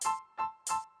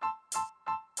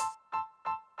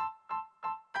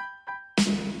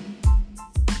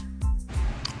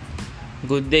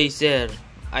Good day, sir.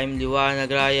 I'm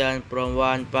Liwanag Ryan from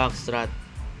One Foxtrot.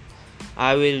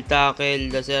 I will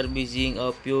tackle the servicing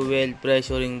of fuel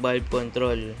pressuring valve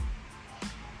control.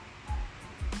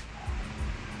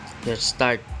 Let's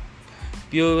start.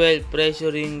 Fuel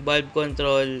pressuring valve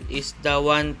control is the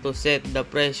one to set the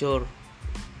pressure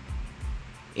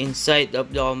inside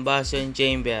of the combustion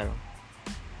chamber.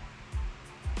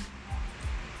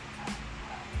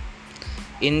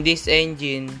 In this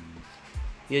engine,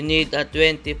 you need a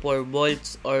 24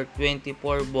 volts or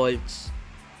 24 volts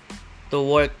to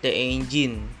work the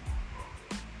engine.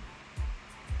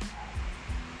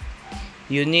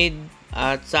 You need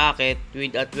a socket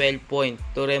with a 12 point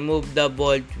to remove the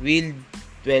bolt with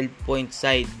 12 point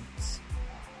sides.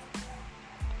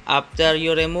 After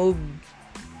you remove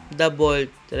the bolt,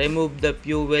 remove the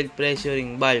fuel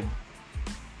pressuring valve.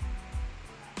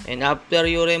 And after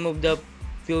you remove the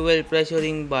fuel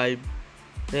pressuring valve,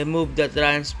 remove the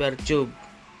transfer tube.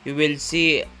 You will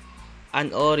see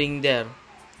an O-ring there.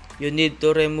 You need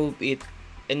to remove it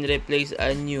and replace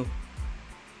a new.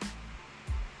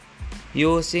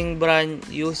 Using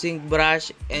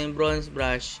brush and bronze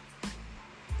brush,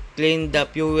 clean the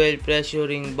fuel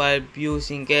pressuring valve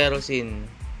using kerosene.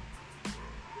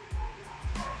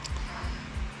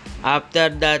 After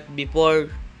that, before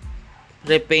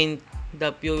repaint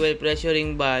the fuel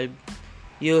pressuring valve,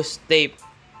 use tape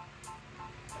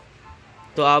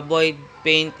to avoid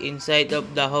paint inside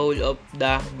of the hole of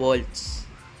the bolts,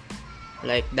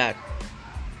 like that.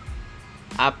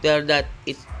 After that,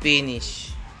 it's finished.